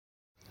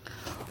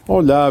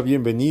Hola,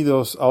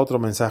 bienvenidos a otro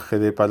mensaje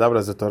de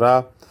Palabras de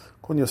Torá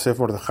con Yosef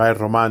Mordejai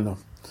Romano.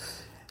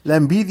 La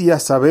envidia,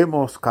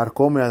 sabemos,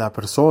 carcome a la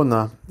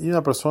persona y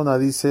una persona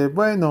dice,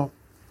 bueno,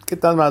 ¿qué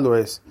tan malo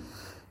es?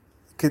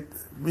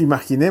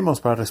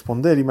 Imaginemos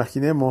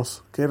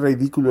qué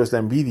ridículo es la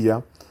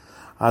envidia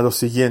a lo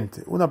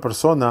siguiente. Una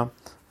persona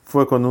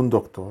fue con un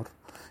doctor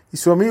y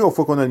su amigo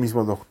fue con el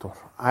mismo doctor.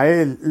 A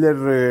él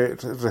le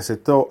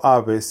recetó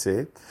A, B,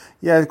 C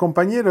y al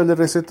compañero le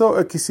recetó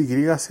X,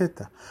 Y,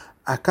 Z.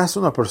 ¿Acaso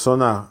una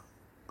persona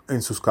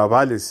en sus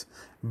cabales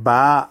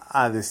va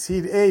a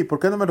decir, hey, ¿por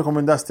qué no me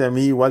recomendaste a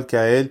mí igual que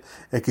a él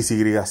X,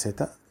 Y,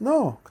 Z?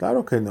 No,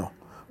 claro que no.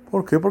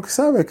 ¿Por qué? Porque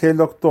sabe que el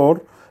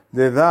doctor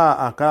le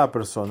da a cada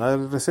persona,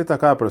 le receta a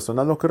cada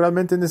persona lo que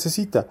realmente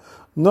necesita,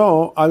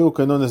 no algo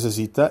que no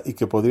necesita y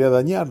que podría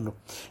dañarlo.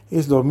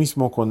 Es lo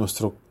mismo con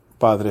nuestro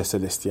Padre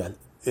Celestial.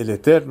 El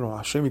Eterno,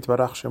 Hashem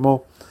Yitbarach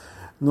Shemo,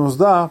 nos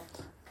da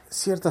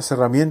ciertas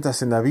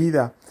herramientas en la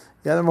vida.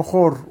 Y a lo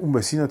mejor un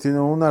vecino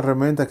tiene una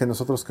herramienta que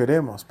nosotros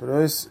queremos,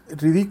 pero es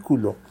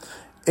ridículo.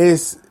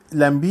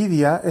 La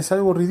envidia es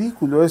algo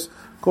ridículo, es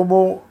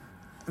como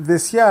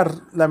desear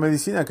la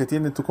medicina que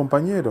tiene tu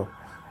compañero.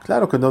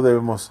 Claro que no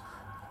debemos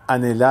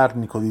anhelar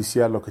ni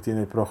codiciar lo que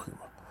tiene el prójimo.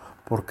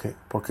 ¿Por qué?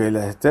 Porque el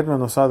Eterno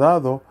nos ha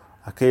dado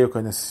aquello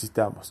que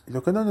necesitamos. Y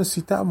lo que no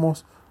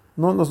necesitamos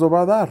no nos lo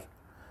va a dar.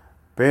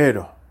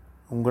 Pero,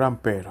 un gran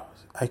pero,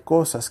 hay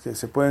cosas que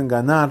se pueden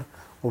ganar,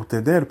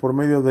 obtener por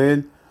medio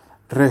del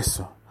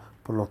rezo.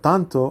 Por lo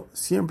tanto,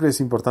 siempre es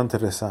importante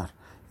rezar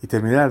y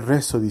terminar el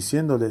rezo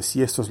diciéndole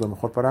si esto es lo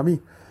mejor para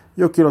mí.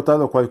 Yo quiero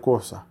tal o cual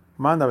cosa.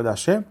 Mándame a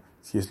Hashem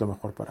si es lo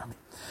mejor para mí.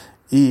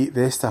 Y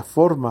de esta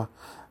forma,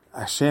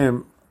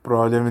 Hashem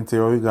probablemente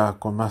oiga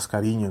con más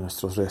cariño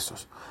nuestros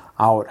rezos.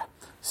 Ahora,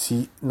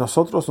 si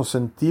nosotros nos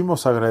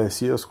sentimos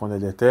agradecidos con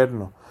el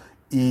Eterno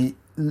y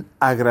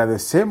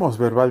agradecemos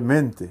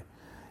verbalmente,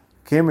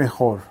 qué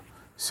mejor.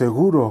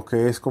 Seguro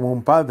que es como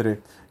un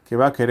padre que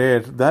va a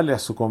querer darle a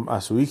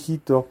su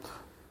hijito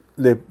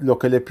lo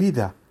que le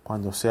pida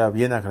cuando sea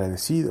bien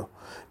agradecido.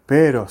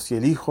 Pero si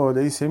el hijo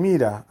le dice,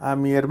 mira, a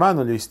mi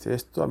hermano le diste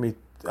esto,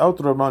 a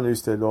otro hermano le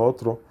diste lo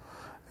otro,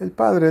 el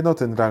padre no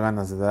tendrá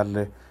ganas de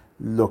darle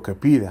lo que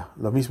pida.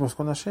 Lo mismo es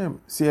con Hashem.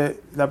 Si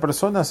la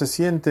persona se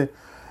siente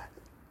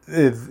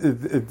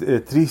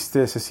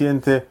triste, se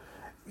siente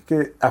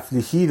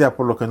afligida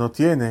por lo que no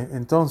tiene,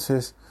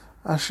 entonces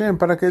Hashem,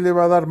 ¿para qué le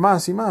va a dar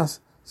más y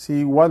más? Si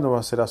igual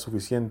no será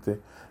suficiente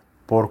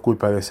por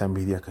culpa de esa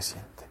envidia que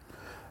siente.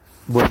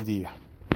 Buen día.